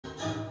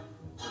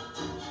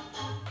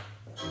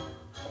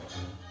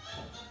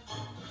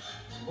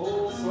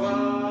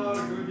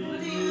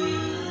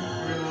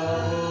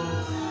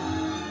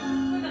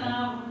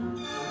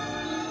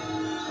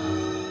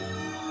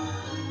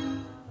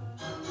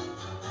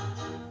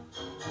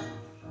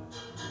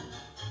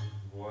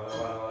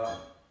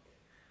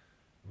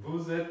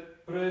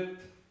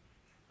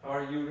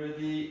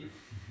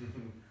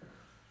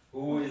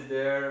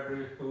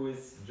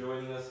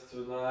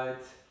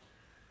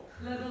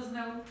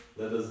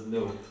doesn't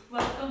know.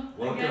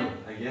 Welcome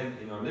again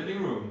in our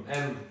living room.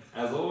 And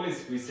as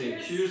always, we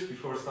say cheers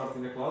before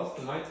starting the class.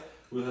 Tonight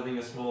we're having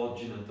a small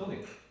gin and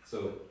tonic.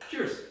 So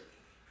cheers!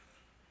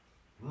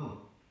 We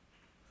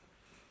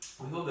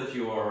hope that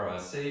you are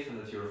safe and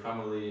that your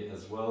family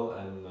as well,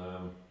 and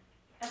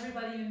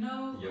everybody you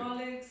know,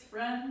 colleagues,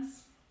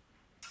 friends.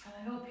 And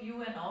I hope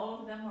you and all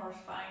of them are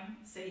fine,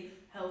 safe,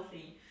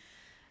 healthy,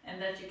 and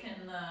that you can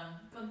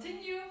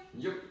continue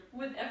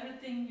with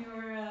everything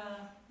you're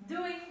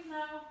doing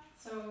now.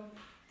 So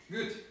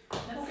good.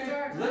 Let's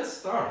start. Let's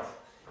start.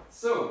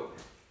 So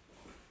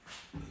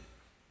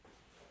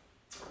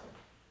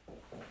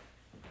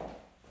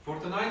for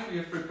tonight we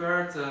have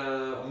prepared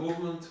a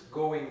movement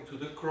going to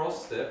the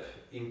cross step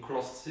in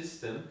crossed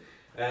system,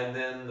 and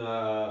then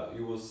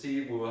you will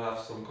see we will have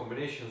some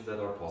combinations that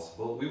are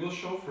possible. We will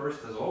show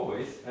first as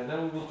always, and then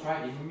we will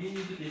try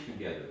immediately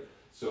together.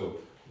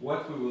 So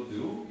what we will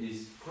do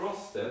is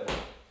cross step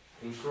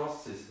in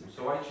cross system.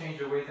 So I change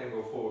the weight and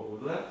go forward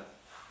with left,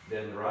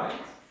 then right,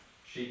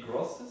 she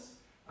crosses,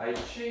 I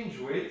change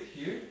weight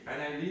here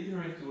and I lead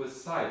her into a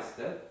side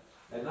step,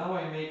 and now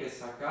I make a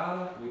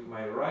sacada with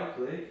my right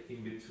leg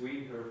in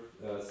between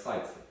her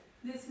side step.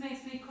 This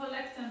makes me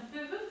collect and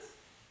pivot,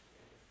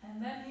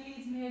 and then he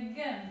leads me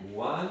again.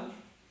 1,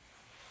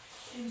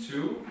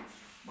 2,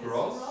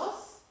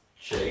 cross,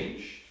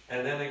 change,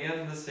 and then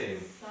again the same.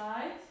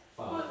 Side,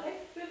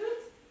 collect,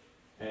 pivot,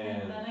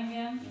 and then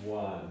again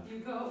 1. You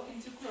go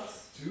into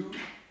cross. 2,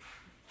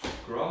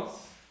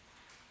 cross,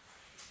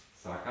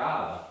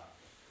 sacada,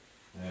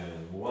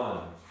 and 1,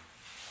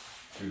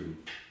 2,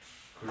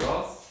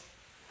 cross,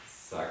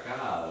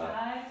 sacada,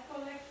 side,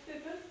 collect,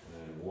 pivot,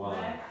 and 1,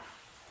 back,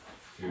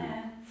 2,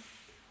 and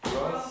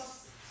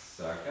cross,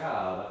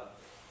 sacada,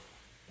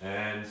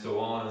 and so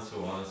on and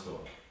so on and so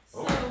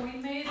on. So we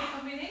made a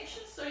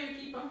combination, so you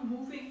keep on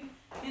moving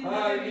in the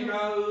Hi living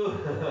Guido!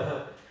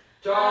 room.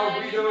 Ciao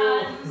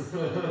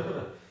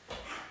Guido!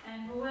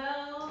 And who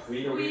else?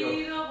 Guido.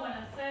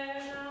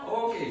 Buonasera.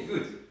 Okay,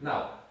 good.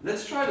 Now,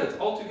 let's try that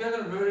all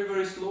together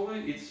very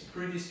slowly. It's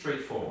pretty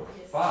straightforward.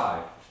 Yes.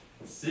 5,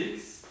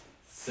 6,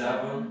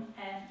 7,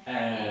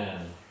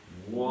 and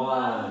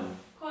 1.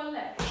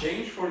 Collect.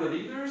 Change for the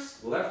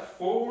leaders. Left,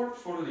 forward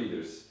for the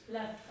leaders.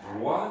 Left, back.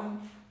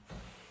 1,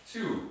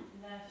 2.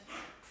 Left.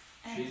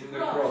 And She's in the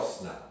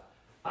cross now.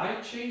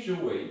 I change the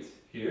weight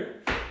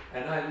here,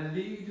 and I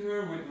lead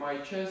her with my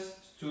chest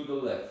to the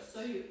left.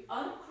 So you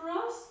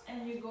uncross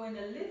and you go in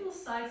a little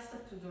side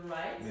step to the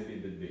right. Maybe a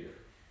bit bigger.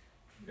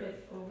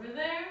 Bit over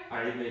there.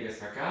 I make a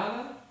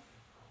sacada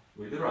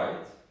with the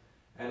right,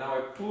 and now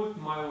I put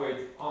my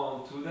weight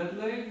onto that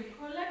leg. You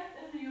collect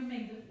and you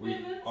make the We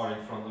pivot. are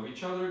in front of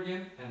each other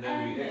again, and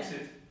then we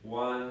exit.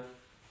 1,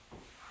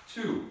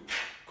 2,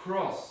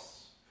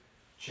 cross,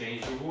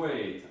 change the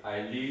weight.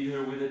 I lead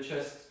her with the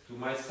chest to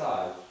my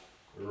side.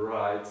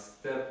 Right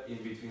step in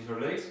between her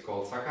legs,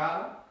 called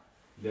sacada.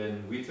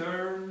 Then we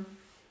turn,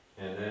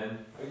 and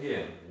then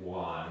again.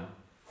 1,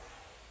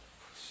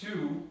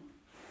 2,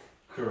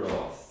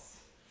 cross,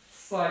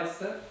 side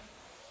step,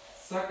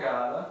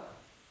 sacada,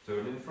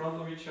 turn in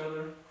front of each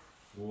other.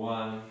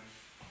 1,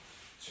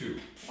 2.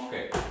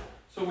 Okay,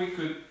 so we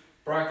could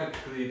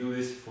practically do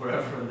this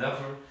forever and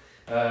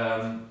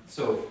ever.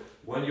 So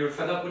when you're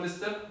fed up with a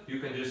step, you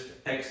can just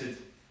exit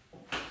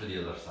to the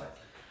other side.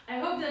 I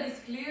hope that is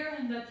clear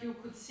and that you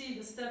could see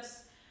the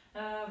steps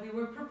we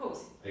were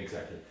proposing.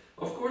 Exactly.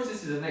 Of course,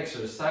 this is an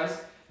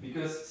exercise,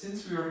 because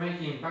since we are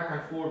making back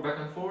and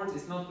forward,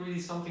 it's not really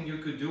something you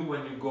could do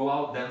when you go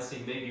out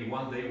dancing, maybe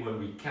one day when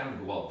we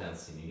can go out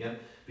dancing again,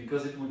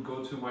 because it would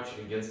go too much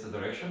against the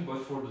direction. But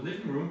for the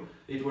living room,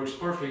 it works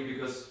perfect,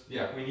 because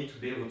we need to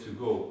be able to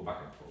go back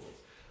and forward.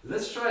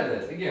 Let's try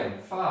that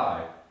again.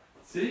 5,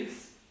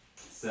 6,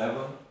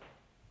 7,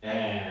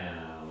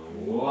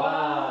 and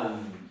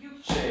 1. You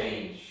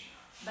Change.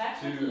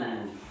 back 2, and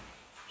left.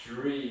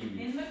 3,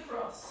 In the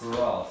cross.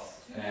 cross,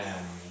 To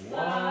and 1.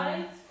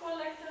 Side,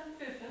 collect and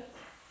pivot.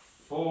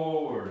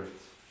 Forward,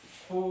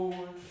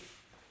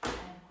 And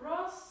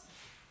cross.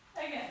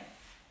 Again.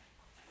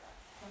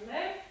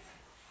 Collect.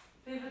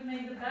 Pivot,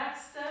 make the back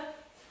step.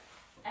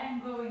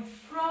 And going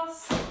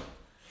cross.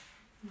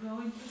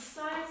 Going to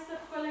side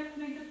step, collect,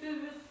 make the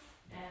pivot.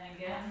 And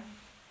again,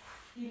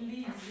 he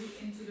leads you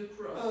into the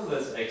cross.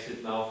 let's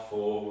exit now,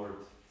 forward,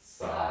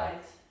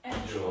 side,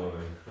 and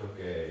join.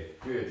 Okay,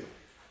 good.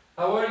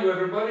 How are you,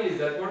 everybody? Is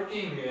that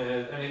working?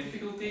 Any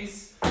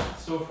difficulties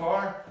so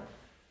far?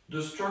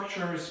 The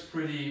structure is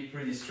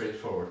pretty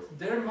straightforward.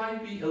 There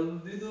might be a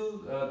little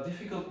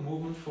difficult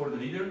movement for the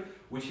leader,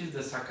 which is the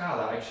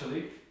sacada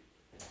actually.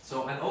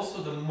 So, and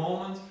also the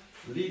moment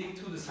leading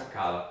to the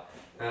sacada.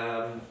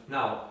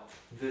 Now,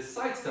 the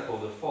side step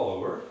of the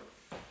follower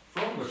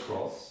from the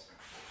cross,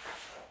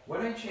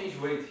 when I change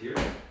weight here,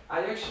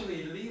 I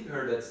actually lead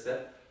her that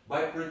step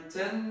by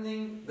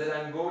pretending that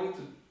I'm going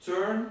to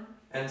turn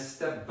and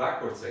step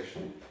backwards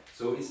actually.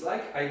 So it's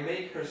like I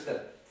make her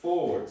step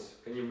forwards.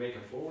 Can you make a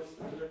forward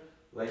step there?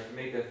 Like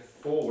make a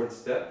forward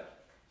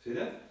step. See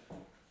that?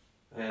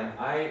 And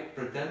I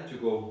pretend to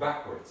go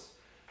backwards.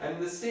 and in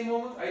the same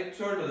moment I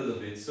turn a little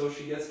bit, so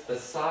she gets a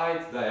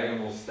side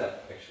diagonal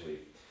step actually.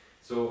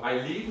 So I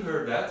lead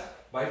her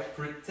that by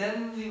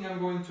pretending I'm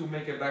going to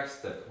make a back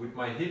step. With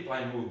my hip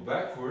I move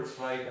backwards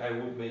like I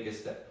would make a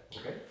step,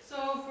 okay?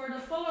 So for the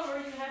follower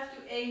you have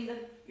to aim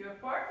that your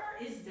partner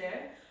is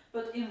there,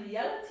 but in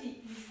reality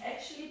he's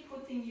actually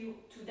putting you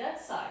to that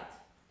side.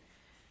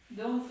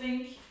 Don't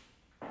think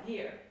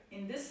here.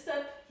 In this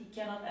step he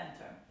cannot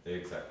enter.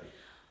 Exactly.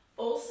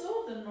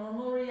 Also, the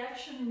normal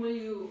reaction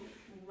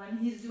when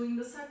he's doing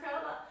the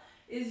sakala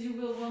is you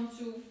will want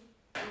to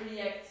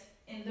react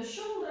in the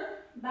shoulder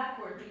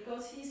backward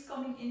because he's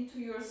coming into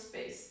your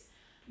space.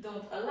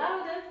 Don't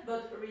allow that,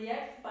 but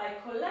react by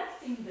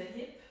collecting the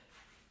hip,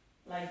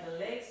 like the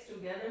legs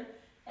together,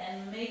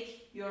 and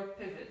make your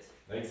pivot.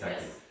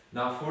 Exactly. Yes.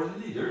 Now for the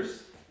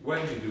leaders,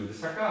 when you do the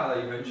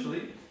sakala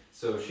eventually,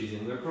 so she's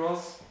in the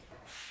cross,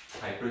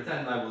 I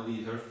pretend I will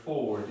lead her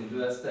forward into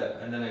that step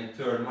and then I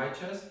turn my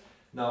chest.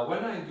 Now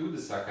when I do the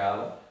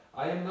sakala,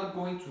 I am not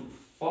going to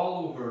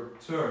follow her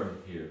turn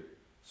here.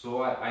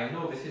 So I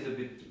know this is a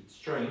bit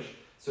strange.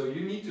 So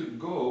you need to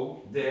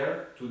go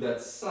there to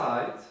that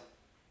side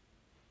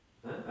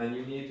and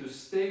you need to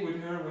stay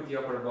with her with the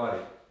upper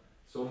body.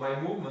 So my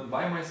movement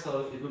by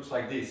myself, it looks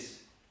like this.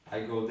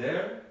 I go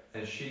there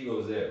and she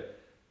goes there.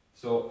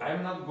 So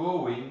I'm not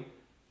going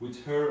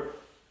with her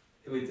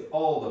with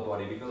all the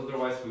body because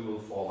otherwise we will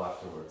fall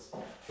afterwards.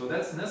 So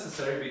that's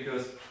necessary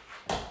because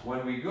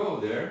when we go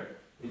there,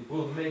 it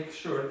will make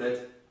sure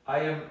that I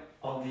am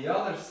on the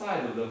other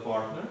side of the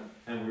partner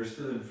and we're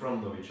still in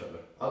front of each other.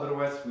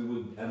 Otherwise we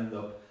would end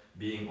up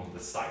being on the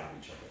side of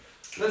each other.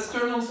 Let's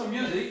turn on some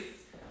music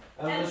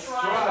and let's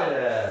try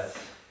that.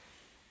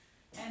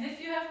 And if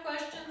you have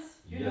questions,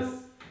 you Yes. know.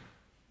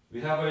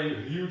 We have a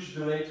huge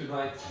delay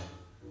tonight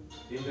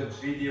in the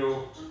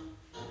video.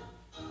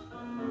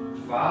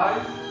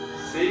 5,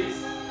 6,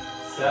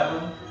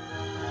 7,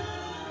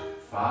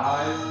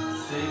 5,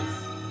 6,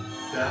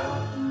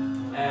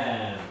 7,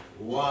 and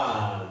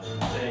 1,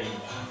 change,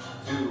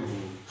 2,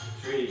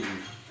 3,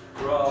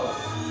 cross,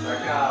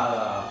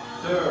 sakala,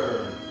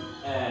 turn,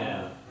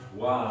 and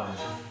 1,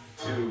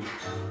 2,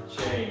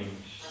 change,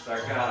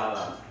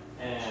 sakala,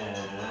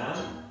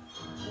 and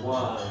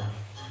 1,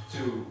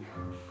 2,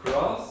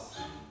 cross,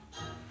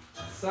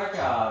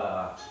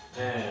 sakala,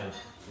 and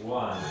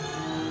 1,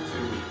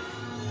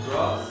 2,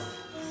 cross,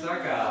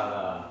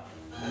 sakala,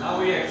 and now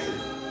we exit.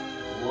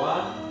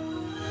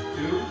 1,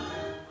 2,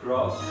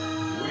 cross,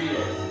 we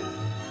exit.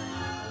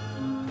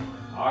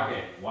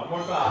 Okay, one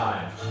more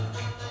time.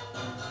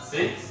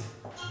 6,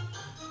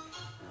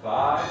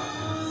 5,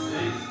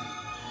 6,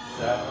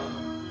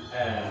 7,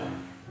 and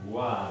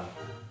 1,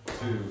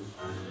 2,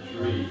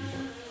 3,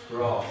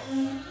 cross,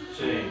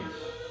 change,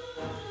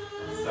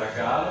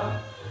 sakala,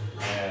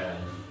 and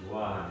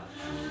 1,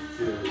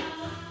 2,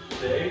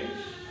 change,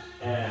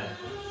 and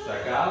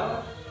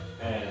sakala,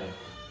 and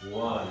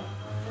 1,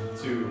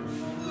 2,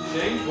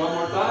 change, one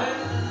more time.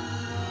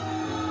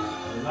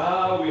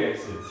 Now we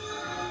exit.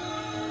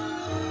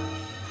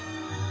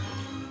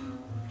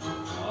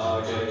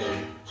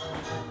 Okay,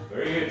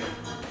 very good.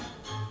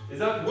 Is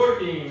that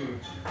working?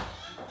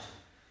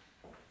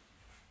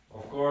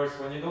 Of course,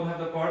 when you don't have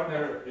the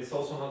partner, it's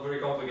also not very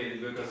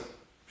complicated because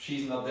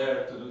she's not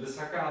there to do the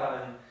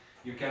sakala and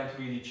you can't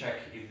really check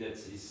if that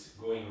is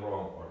going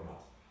wrong or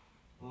not.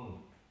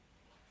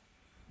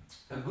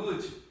 A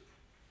good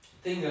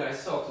thing that I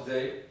saw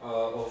today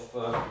of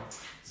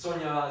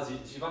Sonja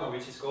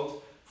Zivanovic is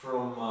called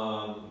from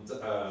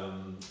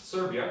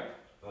Serbia,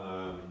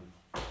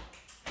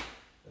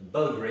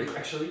 Belgrade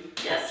actually.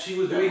 Yes. She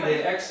was doing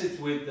the exit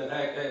with the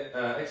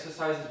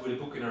exercises with a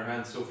book in her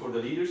hand. So for the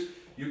leaders,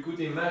 you could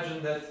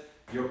imagine that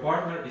your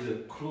partner is a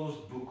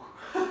closed book.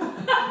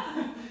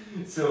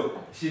 So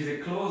she's a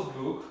closed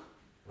book,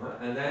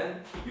 and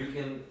then you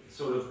can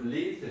sort of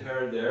lead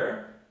her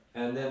there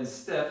and then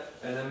step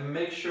and then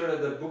make sure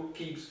that the book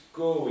keeps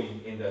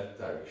going in that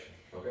direction.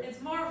 Okay?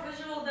 It's more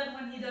visual than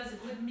when he does it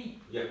with me.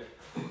 Yep.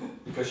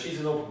 Because she's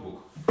an open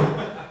book.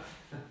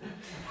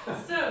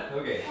 So,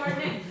 Okay. for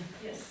him,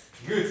 yes.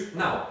 Good.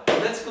 Now,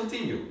 let's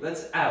continue.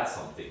 Let's add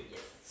something. Yes.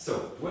 So,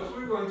 what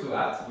we're going to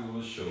add, we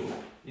will show,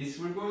 is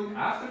we're going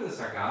after the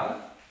sakala,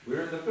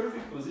 we're in the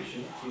perfect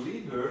position to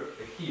lead her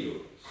a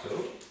hero. So,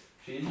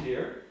 she's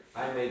here,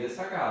 I made the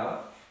sakala,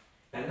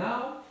 and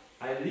now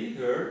I lead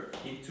her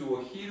into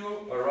a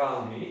hero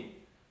around me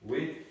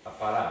with a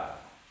parada.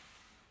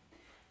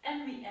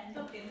 And we end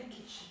up in the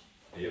kitchen.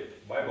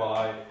 Yep, bye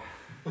bye.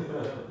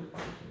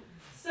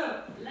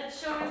 So,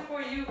 let's show it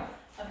for you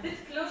a bit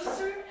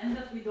closer and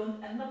that we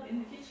don't end up in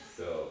the kitchen.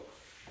 So,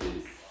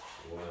 this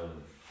 1,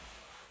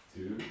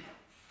 2,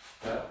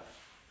 step,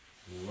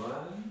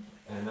 1,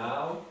 and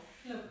now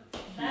Look,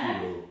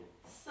 back, hero.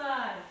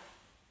 side,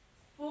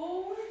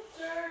 forward,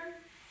 turn,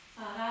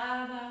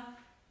 parada,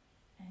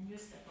 and you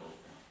step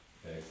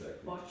over.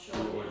 Exactly. Watch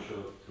Forward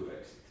shot to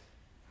exit.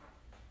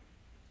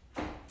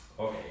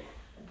 Okay.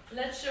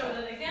 Let's show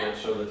that again.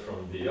 Let's show that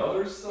from the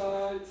other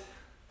side.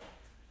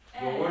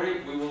 Don't And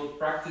worry, we will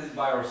practice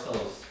by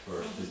ourselves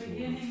first the this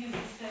movement. beginning is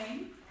the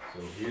same. So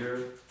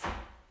here,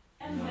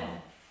 And now,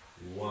 then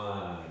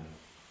 1,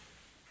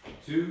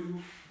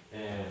 2,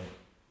 and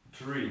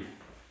 3,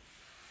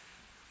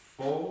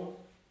 4,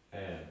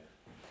 and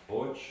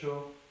 8,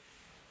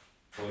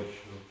 8,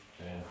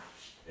 and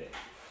 8.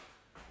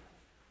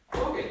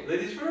 Okay,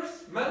 ladies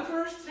first, man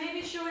first.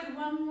 maybe show it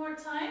one more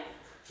time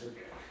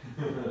Okay.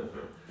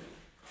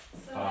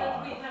 so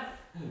that we have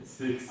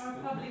 6, our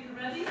public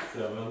ready.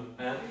 7,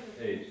 and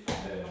 8,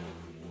 and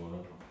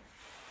 1,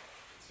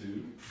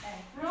 2,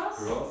 And cross.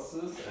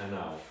 crosses, and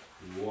now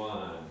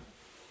 1,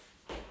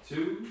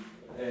 2,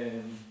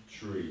 and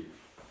 3.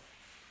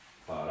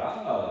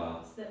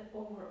 Parada. Step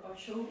over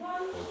 8-1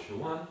 8,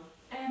 1,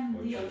 and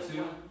the other 8-2.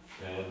 one.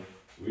 and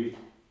we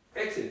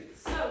exit.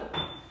 So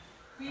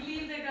we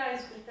leave the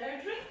guys with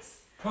their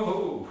drinks,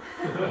 Oh!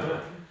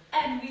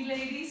 and we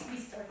ladies, we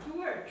start to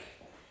work.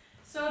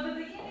 So the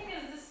beginning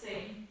is the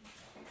same.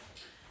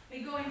 We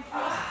go in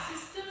cross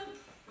system,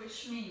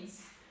 which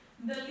means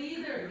the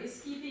leader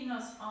is keeping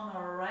us on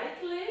our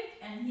right leg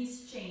and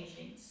he's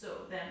changing.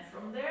 So then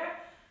from there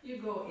you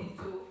go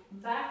into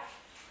back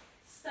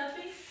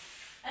stepping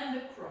and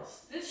the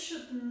cross. This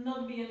should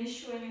not be an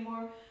issue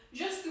anymore.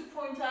 Just to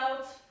point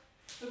out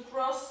the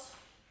cross,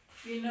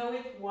 you know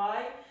it,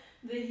 why?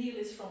 The heel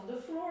is from the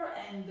floor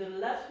and the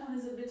left one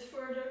is a bit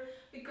further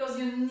because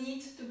you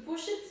need to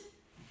push it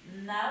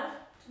now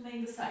to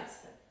make the side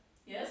step.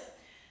 Yes?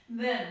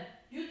 Then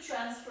you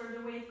transfer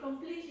the weight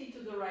completely to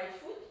the right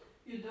foot.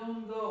 You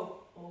don't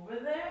go over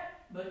there,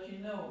 but you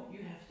know you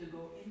have to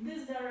go in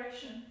this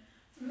direction.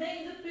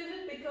 Make the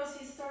pivot because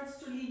he starts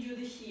to lead you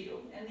the hero.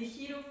 And the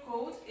hero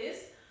code is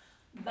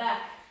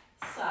back,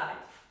 side,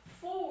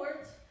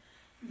 forward.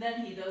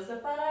 Then he does the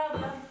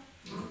parada.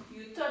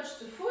 You touch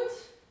the foot.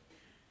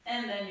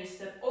 And then you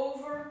step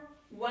over,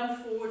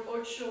 1 forward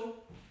 8,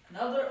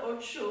 another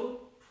 8,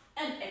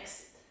 and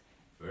exit.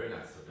 Very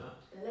nice, Sonia.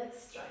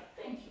 Let's try.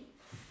 Thank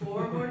you.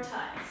 4 more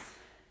times.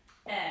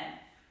 And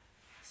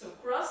so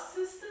cross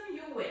system,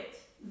 you wait.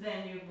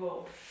 Then you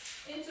go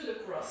into the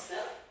cross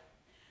step.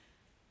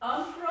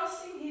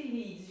 Uncrossing, he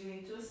leads you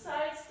into a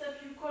side step,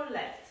 you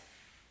collect.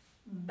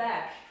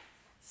 Back,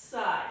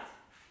 side,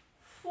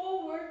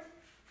 forward,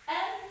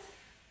 and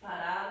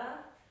parada.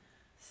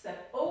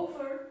 Step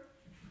over,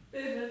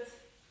 pivot,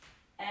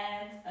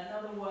 and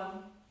another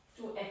one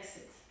to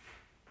exit.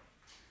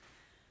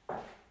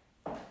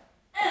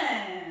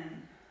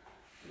 And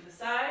to the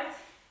side,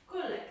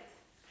 collect,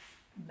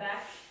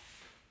 back,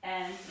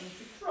 and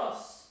into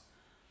cross.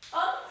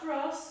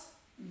 Uncross,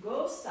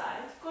 go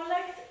side,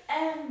 collect,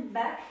 and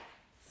back,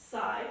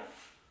 side,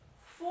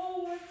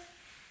 forward,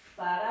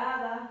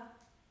 parada,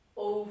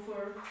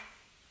 over,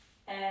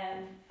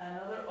 and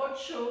another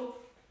 8,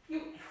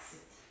 you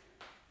exit.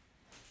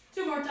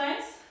 2 more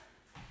times.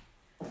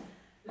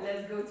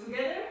 Let's go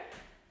together.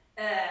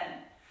 And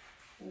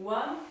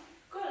 1,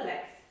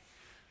 collect,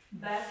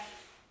 back,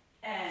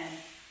 and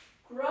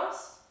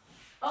cross,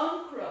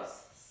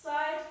 uncross,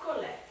 side,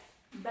 collect,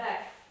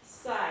 back,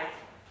 side,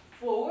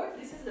 forward.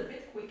 This is a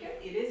bit quicker,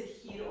 it is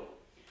a hero.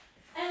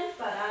 And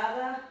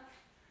parada,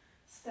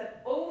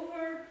 step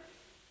over,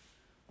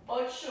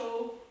 8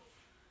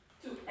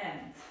 to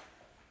end.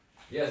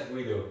 Yes,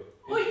 Guido.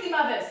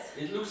 Ultima vez.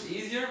 It looks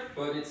easier,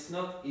 but it's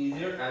not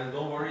easier. And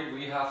don't worry,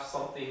 we have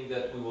something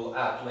that we will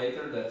add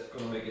later that's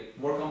going to make it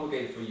more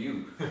complicated for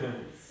you.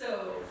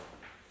 So,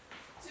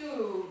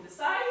 to the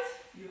side,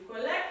 you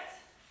collect.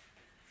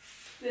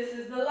 This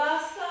is the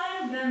last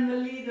time, then the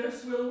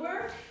leaders will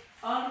work.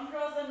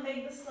 Uncross and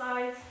make the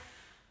side,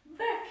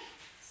 back,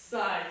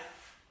 side,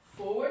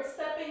 forward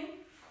stepping,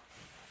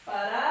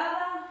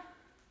 parada,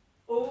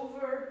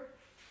 over,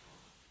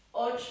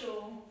 8,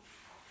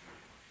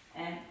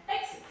 and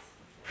exit.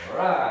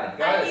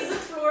 Alright, I leave guys. the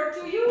floor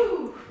to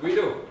you.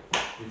 Guido,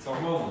 it's our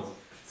moment.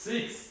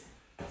 6,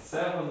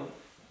 7,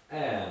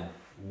 and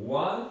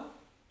 1.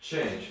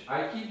 Change.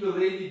 I keep the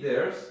lady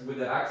there with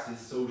the axis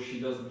so she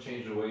doesn't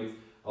change the weight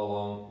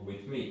along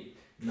with me.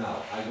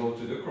 Now I go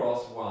to the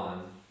cross.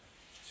 1,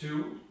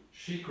 2.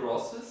 She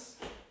crosses.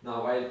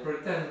 Now I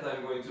pretend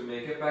I'm going to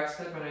make a back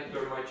step and I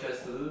turn my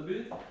chest a little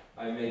bit.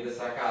 I make the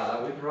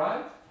sacada with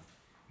right.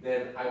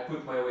 Then I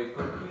put my weight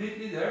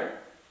completely there.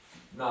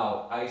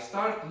 Now I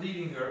start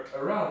leading her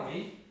around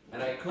me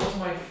and I close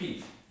my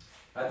feet.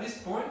 At this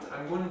point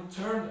I'm going to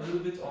turn a little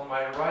bit on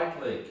my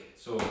right leg.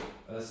 So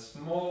a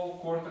small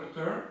quarter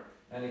turn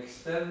and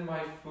extend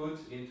my foot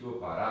into a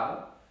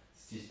parada.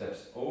 She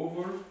steps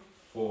over,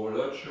 forward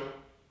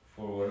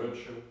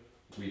 8,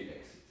 we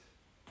exit.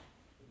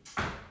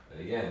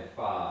 Again,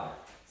 5,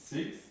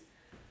 6,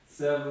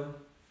 7,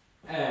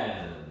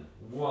 and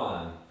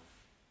 1.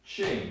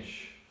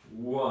 Change.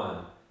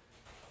 1,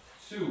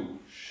 2.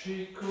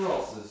 She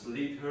crosses,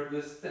 lead her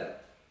the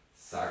step.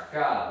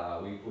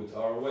 Sacada, we put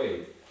our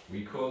weight.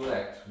 We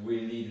collect,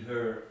 we lead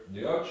her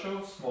the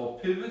 8, small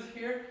pivot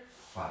here.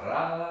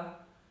 Parada,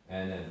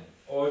 and then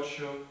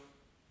 8,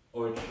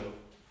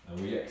 and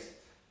we exit.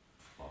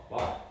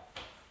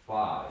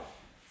 5,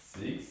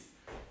 6,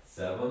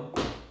 7,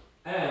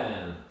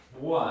 and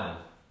 1.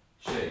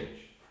 Change.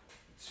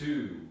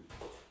 2.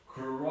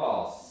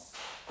 cross,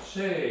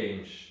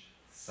 change,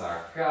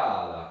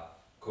 sacada,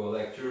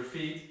 collect your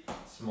feet,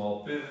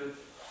 small pivot,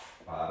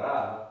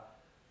 parada,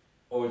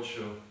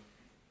 ocho,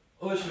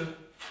 ocho,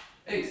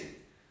 exit.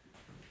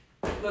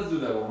 Let's do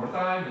that one more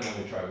time and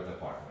then we try with a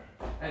partner.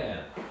 And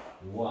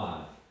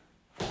 1,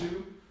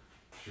 2,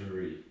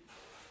 3,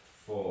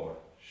 4.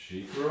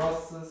 She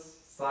crosses,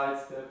 side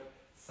step,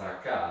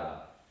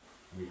 sacada.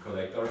 We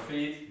collect our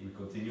feet, we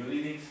continue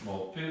leading,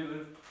 small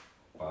pivot,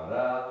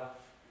 parada,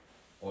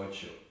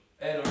 ocho,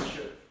 and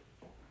ocho.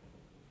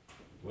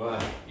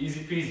 1,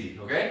 easy peasy,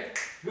 okay?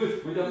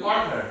 Good, with a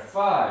partner.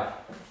 5,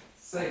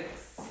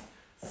 6,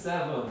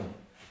 7,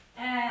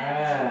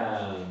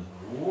 and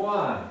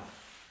 1,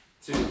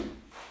 2,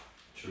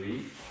 3,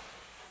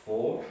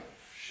 4.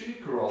 She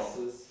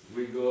crosses,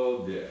 we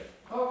go there.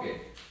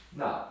 Okay,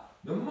 now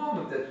the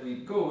moment that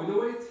we go with the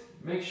weight,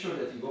 make sure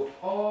that you go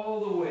all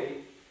the way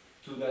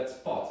to that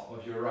spot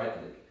of your right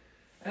leg.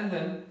 And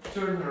then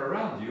turn her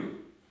around you,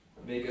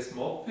 make a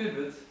small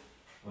pivot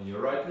on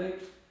your right leg,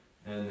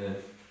 and then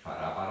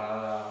para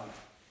para.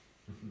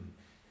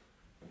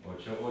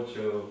 Ocho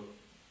ocho.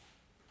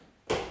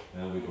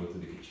 And we go to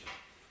the kitchen.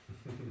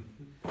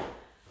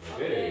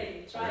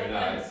 Okay, very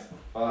nice.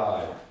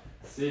 5,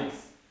 6,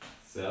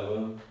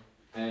 7,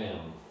 and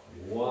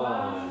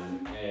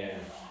 1,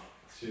 and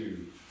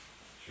 2,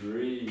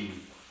 3,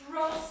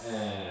 cross,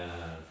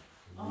 and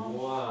 1,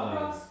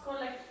 cross,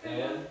 collect,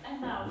 pivot,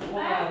 and now 1,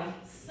 back,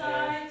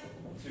 side,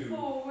 2,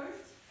 forward,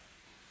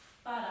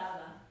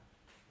 parada.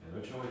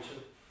 and ocho ocho.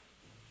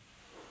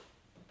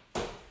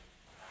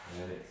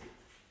 And exit.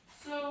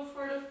 So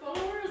for the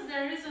followers,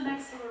 there is an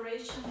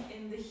acceleration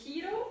in the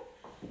hero.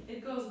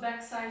 It goes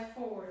back, side,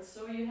 forward.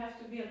 So you have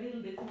to be a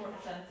little bit more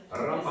attentive to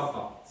Ram, this. pam,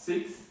 pam.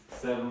 6,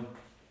 7,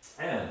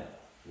 and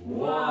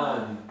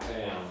 1,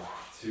 and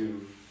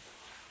 2,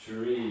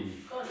 3,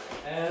 Got it.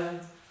 and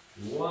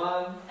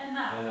 1, And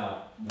now, and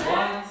up.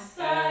 back, 1,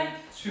 side,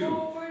 and 2.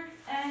 forward,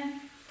 and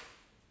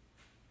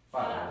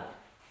Parada.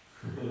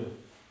 parada.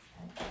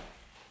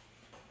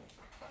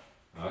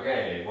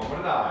 Okay, one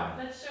more time.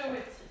 Let's show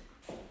it.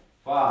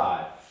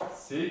 5,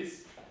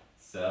 6,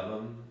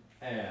 7,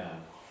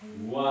 and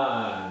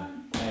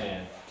 1,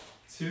 and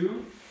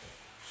 2,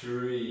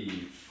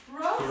 3.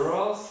 Cross,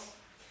 Cross,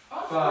 on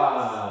cross,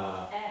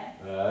 pa,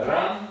 and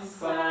ram, back,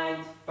 side,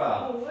 pam,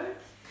 pa. forward.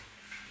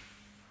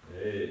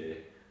 Hey,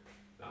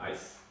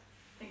 nice.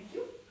 Thank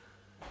you.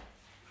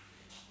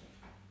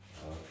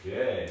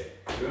 Okay,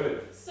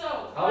 good. So,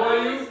 How are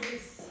you? is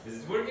this?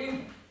 Is it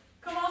working?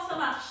 Comment ça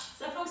marche?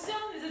 Ça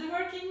fonctionne? Is it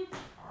working?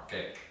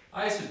 Okay,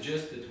 I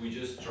suggest that we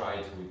just try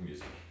it with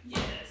music.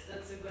 Yes,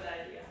 that's a good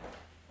idea.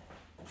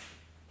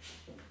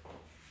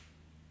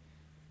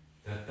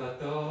 Da da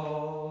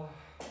da.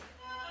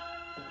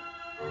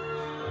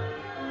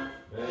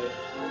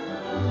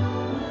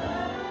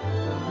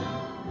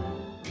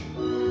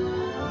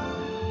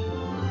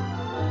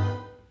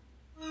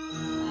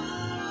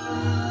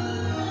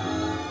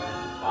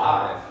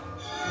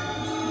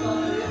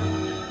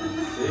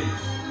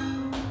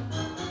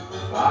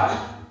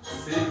 Five,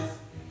 6,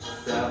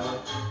 7,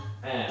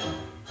 and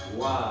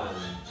 1,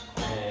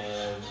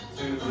 and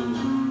 2,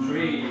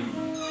 3,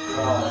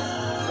 cross,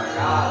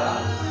 sacada,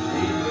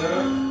 leader,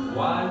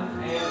 1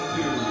 and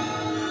 2,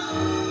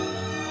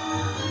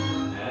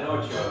 and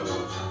ocho,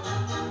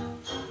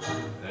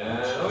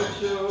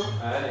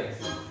 and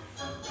exit.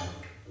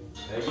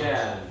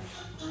 Again,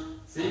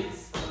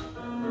 6,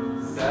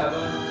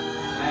 7,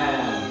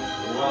 and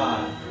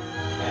 1,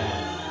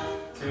 and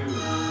 2, 3,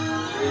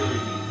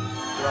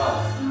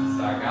 cross,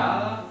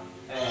 sacada,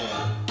 and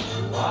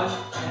 1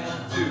 and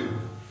 2.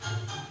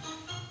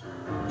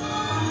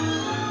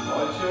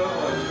 Ocho,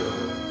 ocho.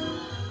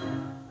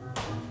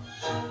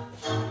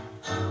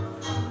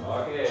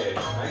 Okay,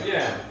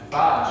 again.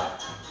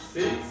 5,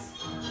 6,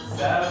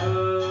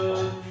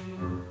 7,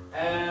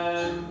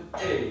 and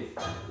 8.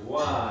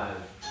 1,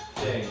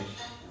 change.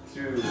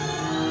 2, 3,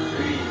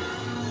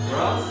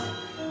 cross,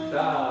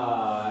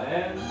 da,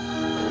 and 1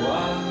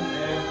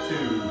 and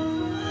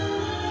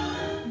 2.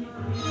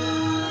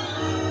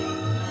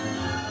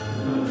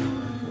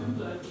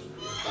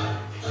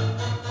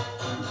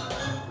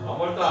 One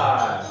more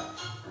time.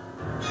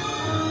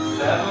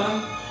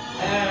 7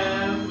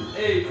 and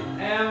 8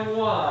 and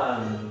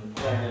 1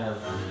 and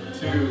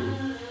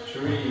 2,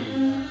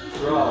 3,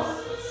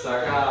 cross,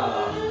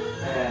 sacada,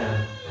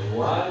 and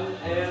 1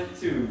 and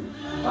 2,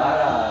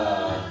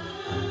 para,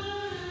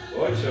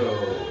 ocho,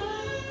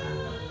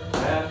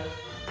 and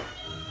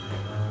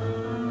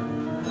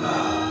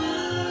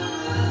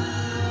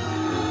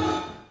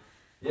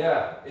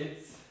yeah,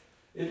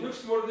 it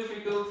looks more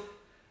difficult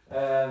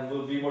and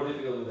will be more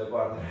difficult with the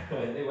partner.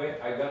 Anyway,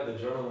 I got the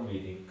journal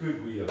meeting.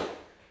 Good wheel.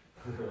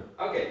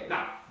 Okay,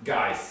 now,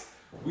 guys,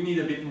 we need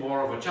a bit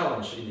more of a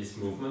challenge in this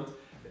movement,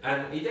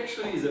 and it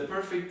actually is a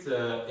perfect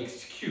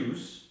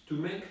excuse to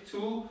make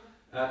two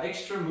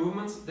extra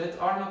movements that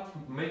are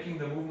not making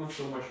the movement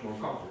so much more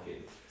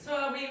complicated.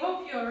 So we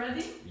hope you're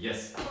ready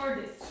Yes. for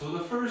this. So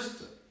the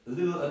first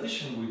little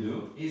addition we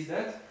do is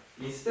that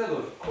instead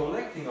of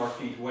collecting our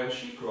feet when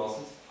she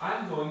crosses,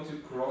 I'm going to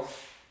cross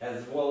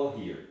as well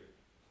here.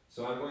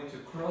 So I'm going to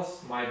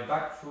cross my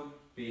back foot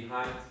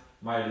behind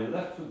my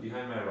left foot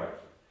behind my right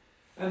foot.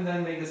 And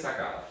then make the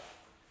sacada.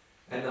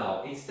 And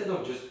now, instead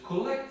of just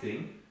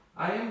collecting,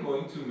 I am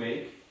going to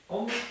make,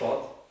 on the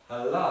spot,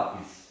 a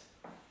lapis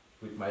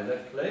with my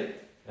left leg,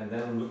 and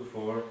then look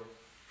for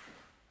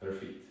her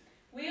feet.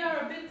 We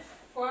are a bit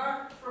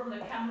far from the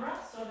camera,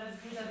 so let's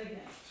do that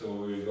again. So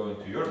we're going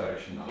to your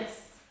direction now.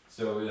 Yes.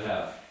 So we'll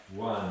have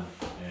 1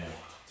 and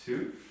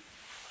 2,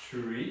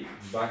 3,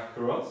 back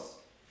cross.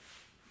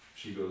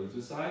 She goes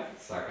into side,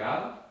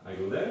 sacada, I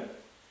go there,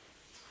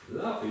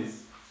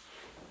 lapis,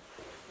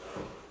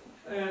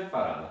 and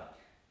parada.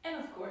 And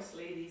of course,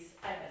 ladies,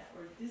 I have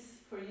this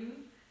for you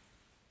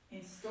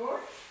in store.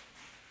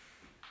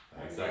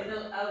 Exactly. A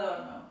little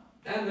adorno.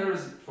 And there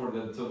is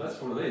so that's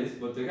for the ladies,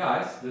 but the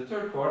guys, the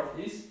third part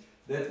is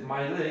that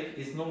my leg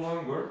is no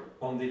longer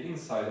on the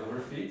inside of her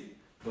feet,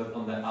 but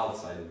on the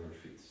outside of her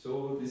feet.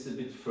 So this is a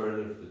bit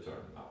further the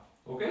turn now.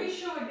 Okay? We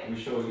show again. We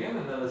show again,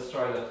 and then let's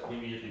try that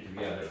immediately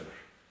together.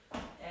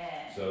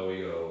 And So we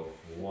go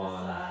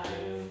 1 side.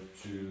 and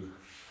 2,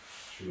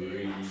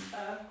 3,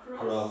 across.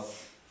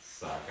 cross,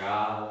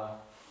 sacada,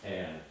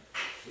 and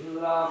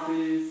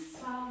lapis,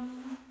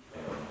 Pam,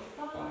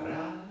 and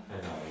parada.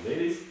 And now,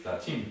 ladies,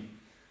 tachim.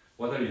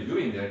 What are you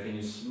doing there? Can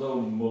you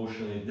slow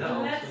motion it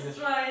down? Let's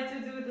try to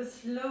do the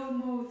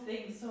slow-mo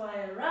thing. So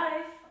I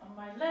arrive on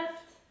my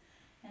left,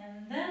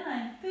 and then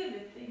I'm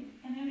pivoting,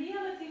 and in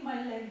reality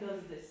my leg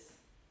does this.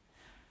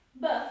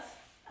 But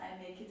I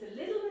make it a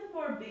little bit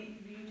more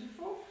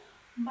beautiful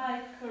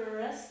by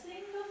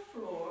caressing the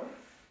floor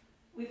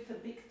with the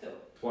big toe.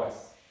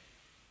 Twice.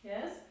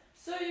 Yes?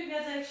 So you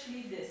get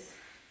actually this.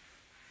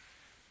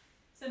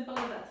 Simple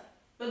as that.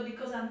 But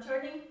because I'm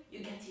turning, you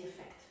get the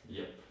effect.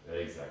 Yep,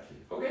 exactly.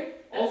 Okay,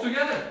 all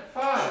together.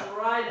 5,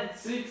 Right at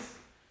 6.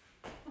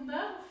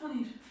 Vandaar of van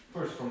hier?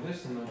 First from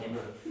this and then from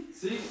there.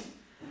 6,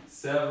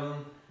 7,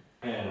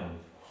 and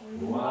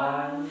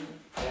 1,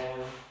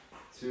 and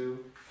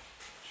 2,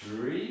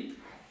 3,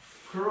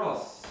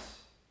 cross,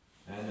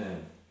 and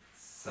then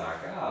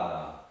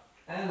sacada.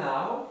 And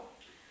now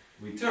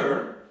we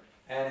turn,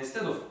 and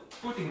instead of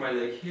putting my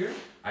leg here,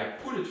 I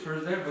put it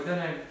first there, but then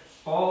I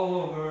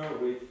follow her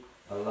with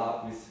a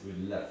lapis with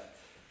left.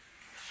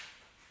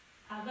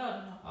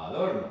 Adorno.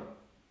 Adorno.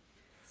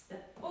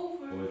 Step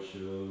over.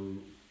 Ocho,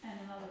 And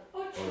another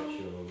ocho.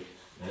 ocho,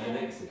 and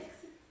exit.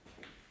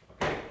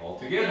 Okay, all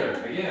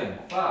together again.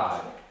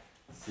 5,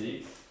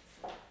 6,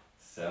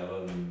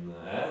 7,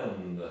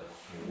 and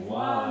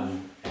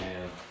 1,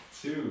 and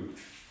 2,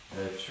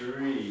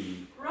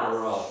 3,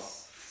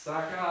 cross,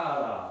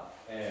 sacada,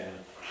 and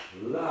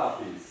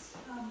lapis,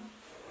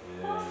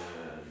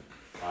 and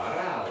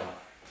parada,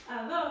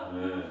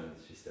 Adorno. and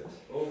she steps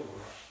over,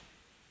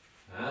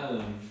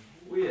 and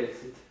we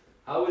exit.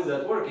 How is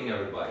that working,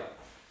 everybody?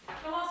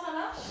 Comment ça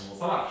marche? Comment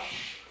ça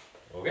marche?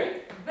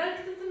 Okay? Werkt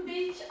het een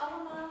beetje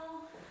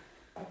allemaal?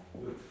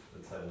 Good.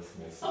 Let's have a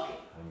small sip. Okay.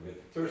 I'm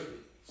getting thirsty.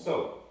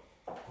 So,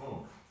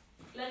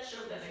 Let's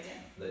show that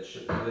again. let's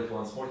do it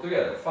once more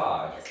together.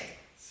 5, Yes.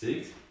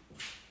 6,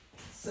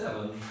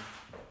 7,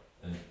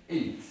 and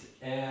 8,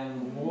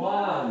 and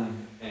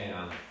 1,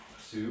 and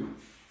 2,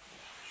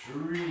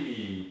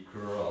 3,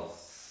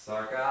 cross,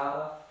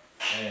 sacada,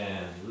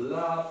 and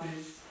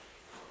lapis,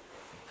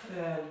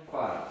 and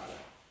parada.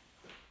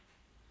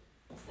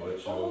 Step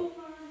Ocho, over.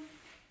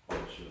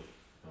 ocho,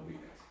 and we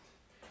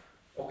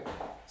exit. Okay,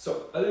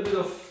 so a little bit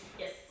of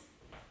Yes.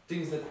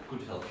 things that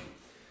could help you.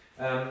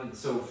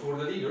 So for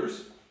the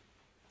leaders,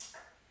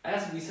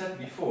 as we said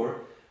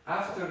before,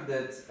 after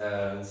that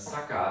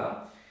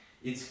sacada,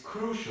 it's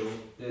crucial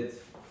that,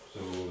 so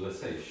let's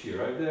say she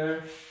right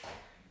there,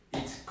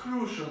 it's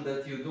crucial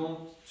that you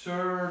don't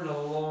turn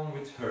along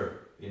with her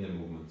in the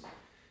movement.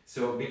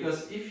 So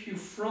because if you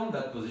from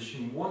that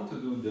position want to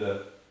do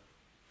the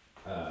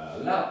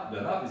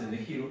lap is in the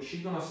heel,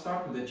 she's gonna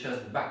start with the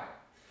chest back.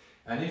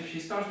 And if she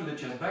starts with the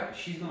chest back,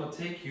 she's gonna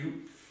take you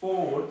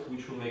forward,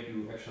 which will make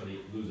you actually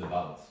lose the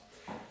balance.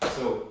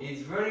 So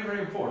it's very,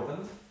 very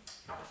important.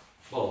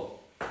 Well,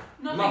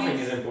 nothing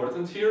is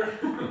important here.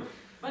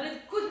 But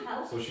it could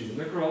help. So she's in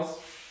the cross,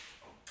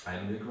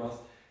 I'm in the cross.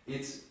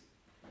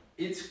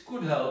 It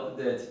could help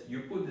that you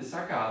put the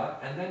sacada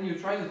and then you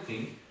try to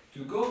think to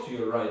go to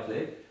your right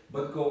leg,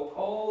 but go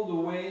all the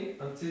way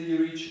until you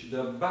reach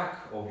the back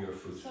of your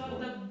foot. So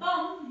the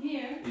bum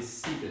here is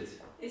seated.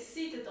 is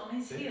seated on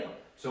his See? heel.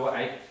 So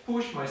I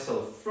push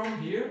myself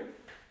from here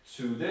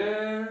to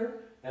there,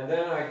 and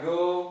then I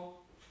go.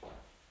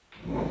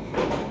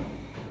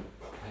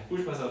 I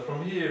push myself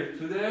from here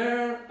to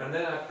there, and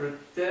then I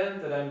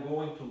pretend that I'm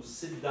going to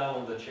sit down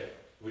on the chair,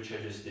 which I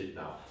just did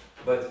now.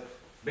 But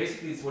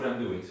basically, it's what I'm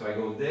doing. So I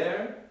go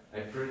there, I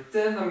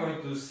pretend I'm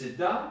going to sit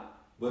down,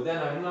 but then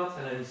I'm not,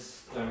 and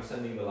I'm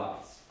sending the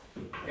lapis.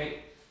 Okay,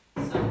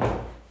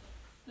 So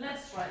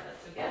let's try that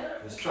together.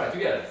 let's try it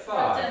together. But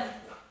 5.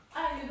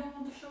 then, you don't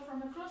want to show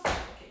from across?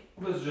 Okay.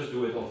 Let's just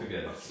do it all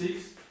together.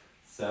 6,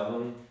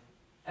 7,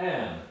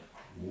 and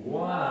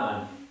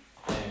 1,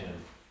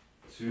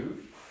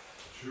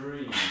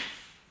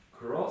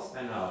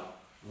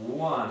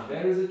 1.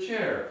 There is a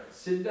chair.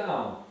 Sit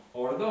down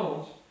or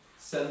don't.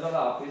 Send the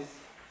lapis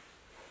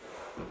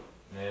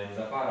and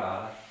the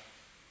parada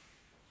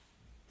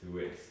to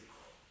exit.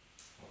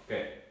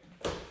 Okay.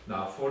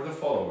 Now for the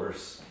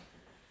followers,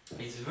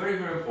 it's very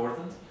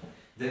important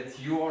that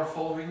you are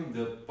following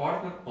the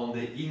partner on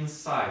the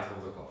inside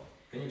of the couple.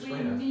 Can you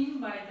explain that? We mean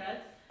by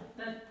that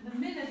the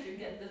minute you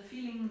get the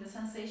feeling, the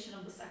sensation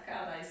of the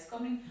sacada is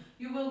coming,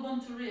 you will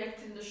want to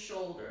react in the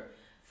shoulder.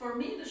 For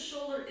me, the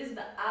shoulder is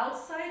the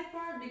outside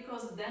part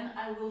because then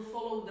I will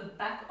follow the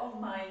back of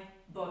my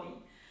body.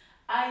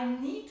 I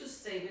need to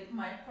stay with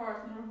my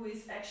partner who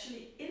is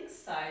actually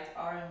inside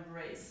our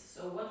embrace.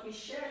 So what we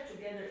share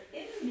together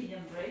in the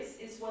embrace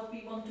is what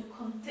we want to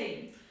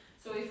contain.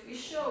 So if we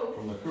show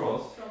from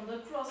the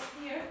cross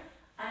here,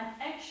 I'm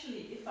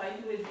actually, if I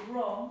do it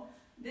wrong,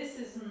 this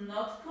is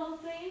not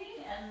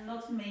containing and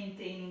not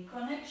maintaining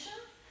connection,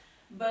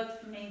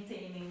 but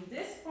maintaining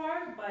this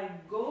part by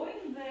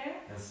going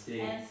there and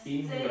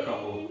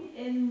staying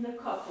in the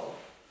couple.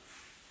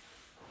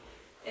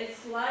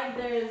 It's like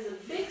there is a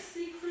big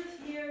secret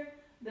here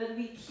that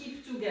we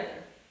keep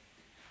together.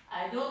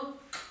 I don't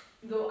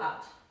go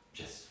out.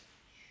 Yes.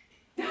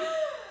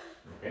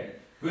 Okay,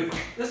 good.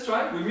 Let's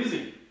try with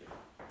music.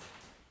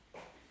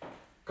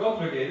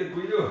 Complicated,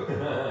 we do.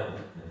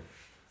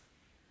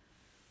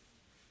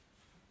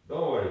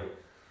 Don't worry.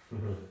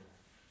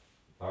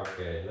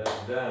 Okay,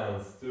 let's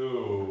dance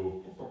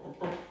to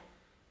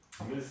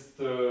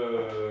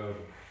Mr.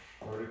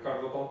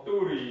 Riccardo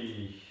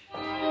Tanturi.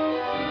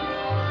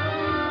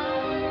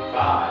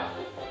 5,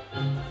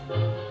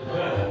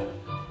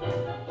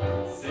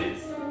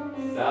 6,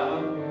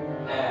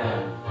 7,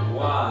 and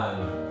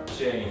 1.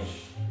 Change.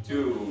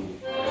 2,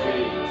 3.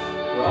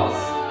 Cross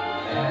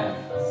and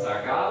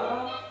sacada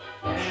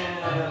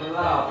and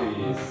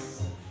lapis.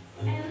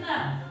 And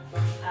now,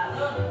 I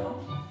don't know.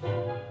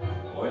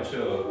 8, 8.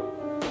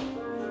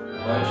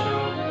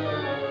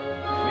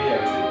 We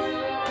exit.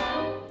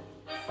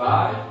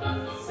 5,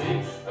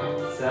 6,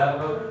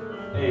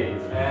 7,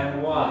 8, and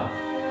 1,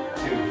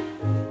 2,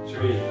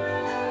 3,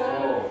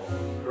 4.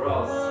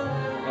 Cross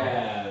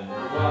and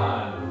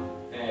 1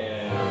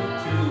 and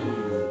 2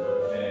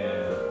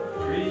 and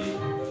 3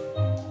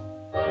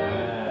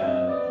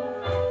 and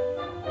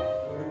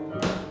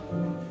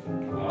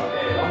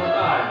okay, one more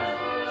time.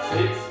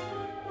 6,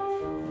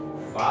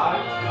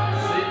 5,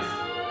 6,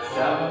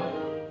 7,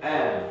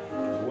 and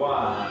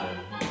 1,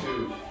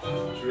 2,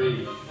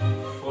 3,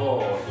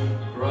 4.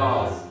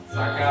 Cross,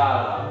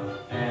 sacada,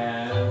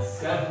 and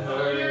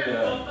center in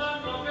the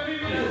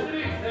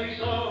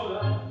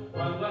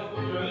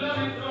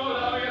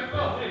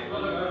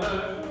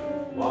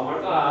one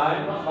more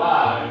time.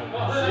 5,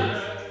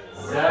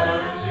 6, 7,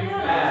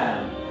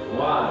 and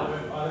 1,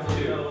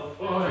 2,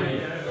 3,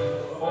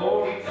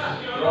 4.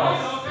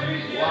 Cross,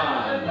 1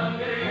 and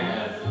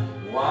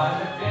 1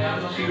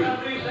 and 2,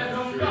 3,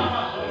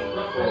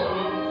 4.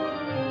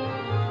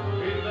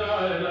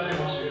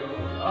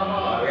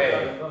 Okay.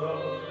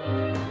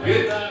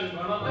 Good.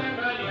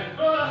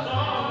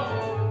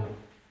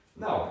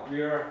 Now we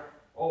are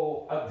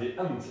all at the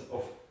end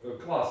of the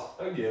class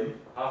again.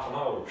 Half an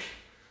hour.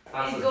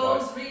 It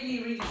goes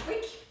really, really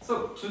quick.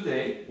 So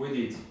today we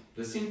did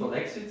the simple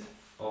exit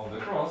of the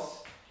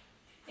cross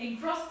In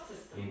cross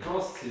system. in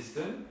cross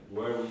system,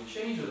 where we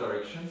change the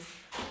direction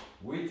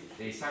with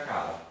a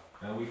sacada,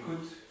 and we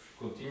could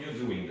continue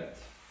doing that.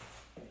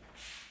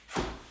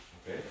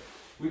 Okay.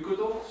 We could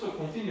also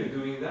continue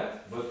doing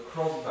that, but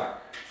cross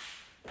back.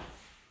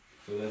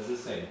 So that's the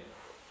same.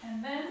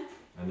 And then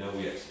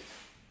We exit.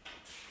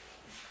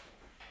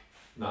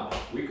 Now,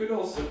 we could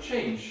also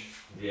change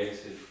the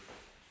exit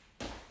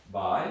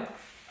by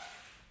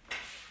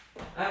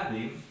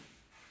adding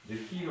the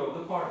heel of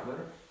the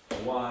partner,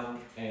 1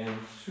 and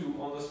 2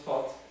 on the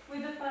spot.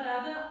 with the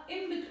parada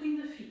in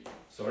between the feet.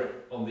 Sorry,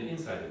 on the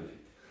inside of the feet.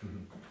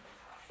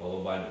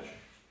 Followed by nudge.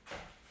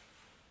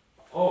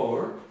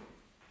 Or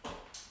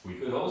we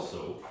could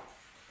also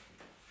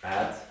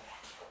add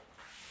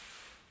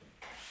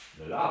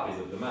the lapis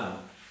of the man.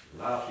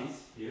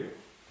 Lapis here.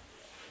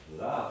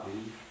 Lapis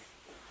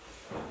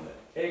on the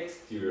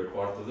exterior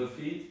part of the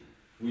feet,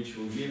 which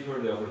will give her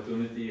the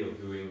opportunity of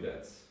doing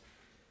that.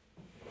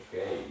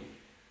 Okay.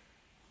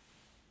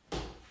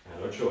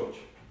 Hello, George.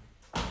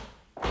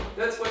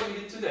 That's what we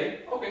did today.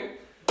 Okay.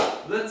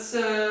 Let's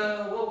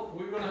well,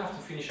 we're gonna have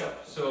to finish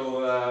up. So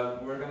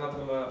we're gonna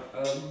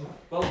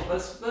well,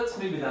 let's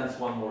maybe dance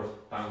one more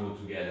tango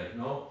together.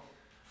 No,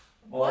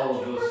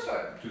 all of us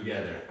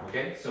together.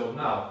 Okay. So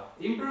now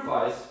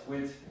improvise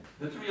with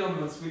the 3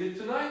 elements we did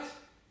tonight,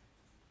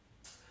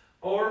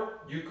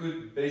 or you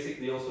could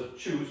basically also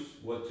choose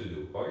what to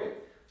do. Okay.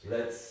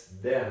 Let's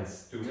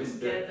dance to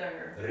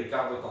Together. Mr.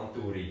 Riccardo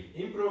Tanturi.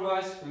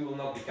 Improvise. We will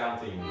not be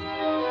counting.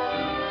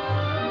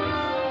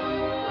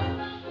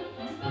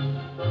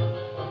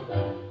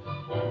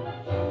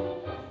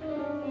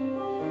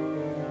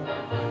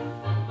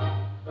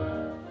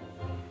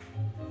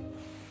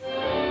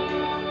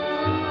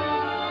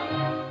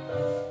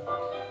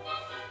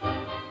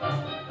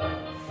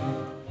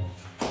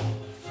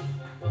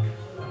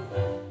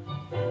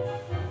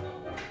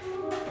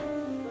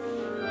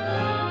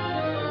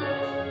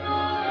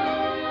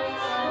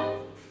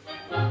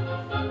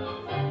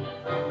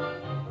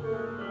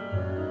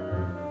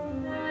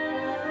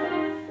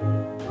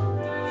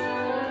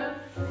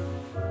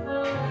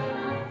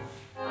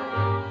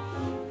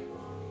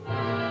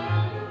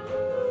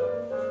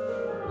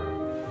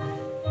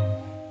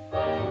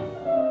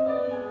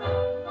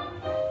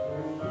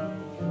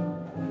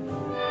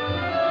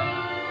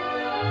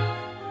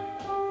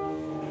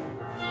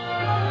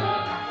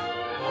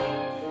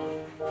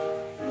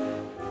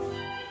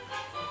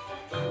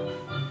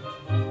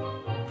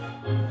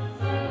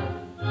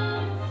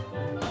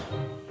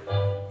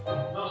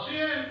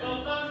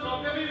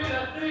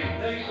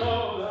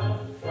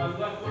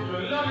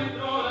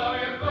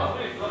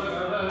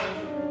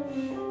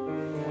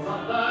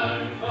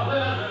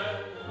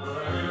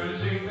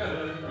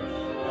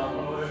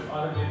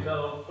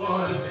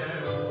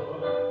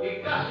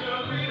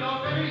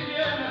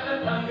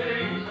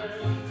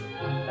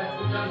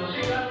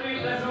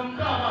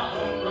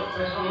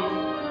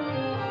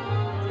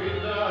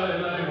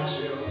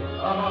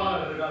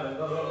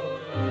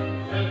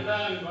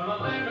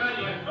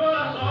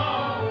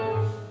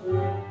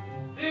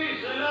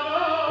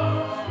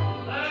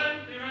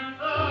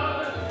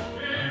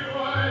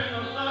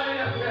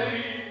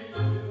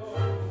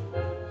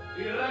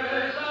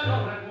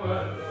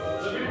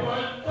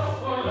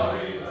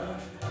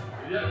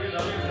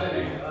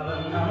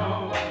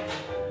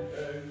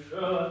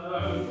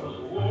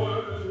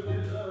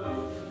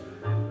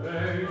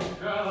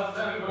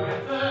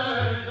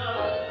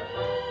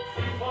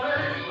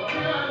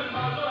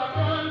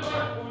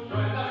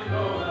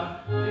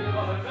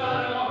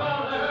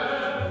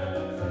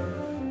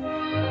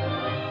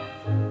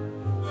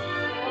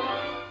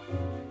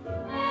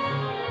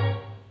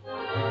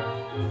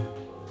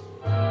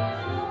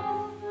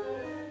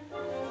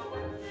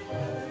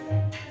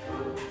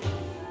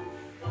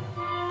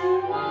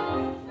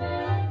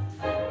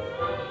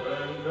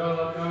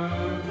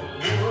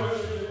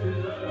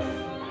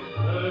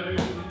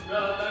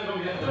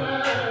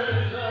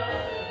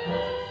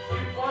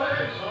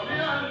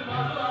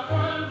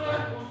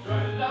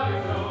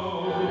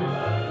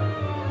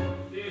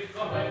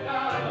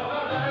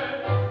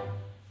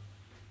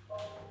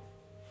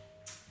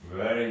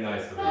 Very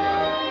nice of you.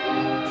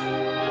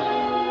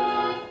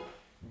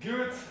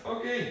 Good.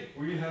 Okay,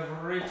 we have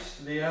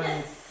reached the end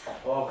Yes.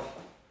 of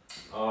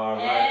our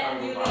live And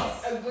tango you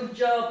class. did a good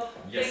job.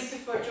 Yes. Thank you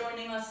for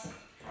joining us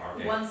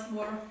Okay. once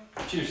more.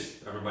 Cheers,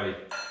 everybody.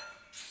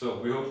 So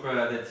we hope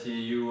that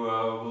you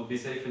will be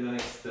safe in the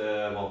next.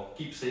 Well,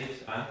 keep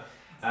safe.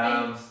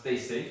 Stay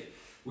safe.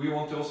 We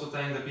want to also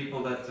thank the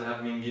people that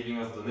have been giving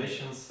us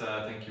donations.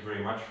 Thank you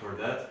very much for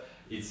that.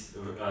 It's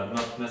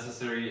not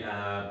necessary,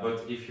 but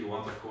if you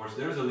want, of course,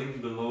 there's a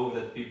link below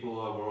that people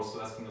were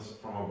also asking us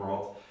from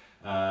abroad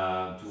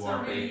to So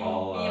our really,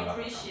 PayPal. we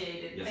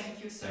appreciate it. Yes,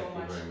 Thank you so thank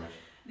much. you very much.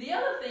 The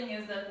other thing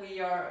is that we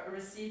are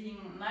receiving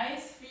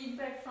nice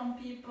feedback from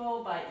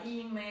people by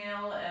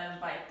email,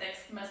 by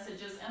text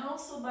messages, and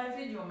also by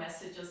video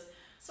messages.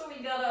 So we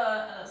got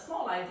a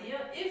small idea.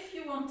 If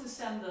you want to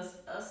send us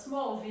a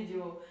small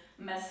video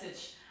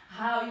message,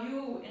 how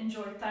you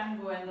enjoy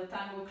tango and the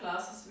tango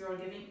classes we are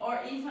giving, or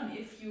even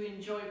if you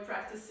enjoy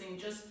practicing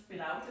just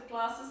without the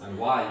classes, And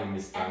why you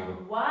miss tango?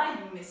 and why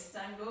you miss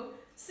tango,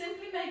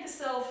 simply make a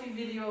selfie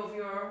video of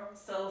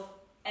yourself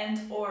and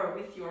or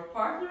with your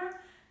partner,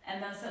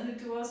 and then send it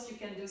to us. You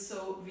can do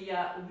so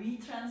via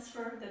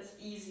WeTransfer. That's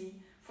easy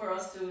for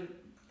us to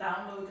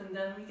download, and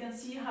then we can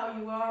see how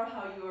you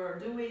are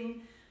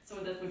doing. So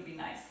that would be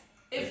nice,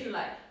 if you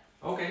like.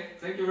 Okay,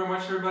 thank you very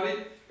much, everybody.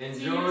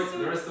 See you Enjoy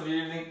soon. the rest of the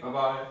evening. Bye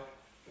bye.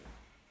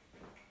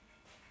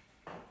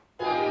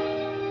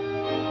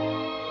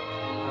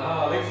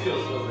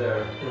 Alexios was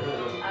there.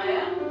 I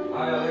am.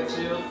 Hi,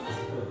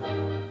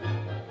 Alexios.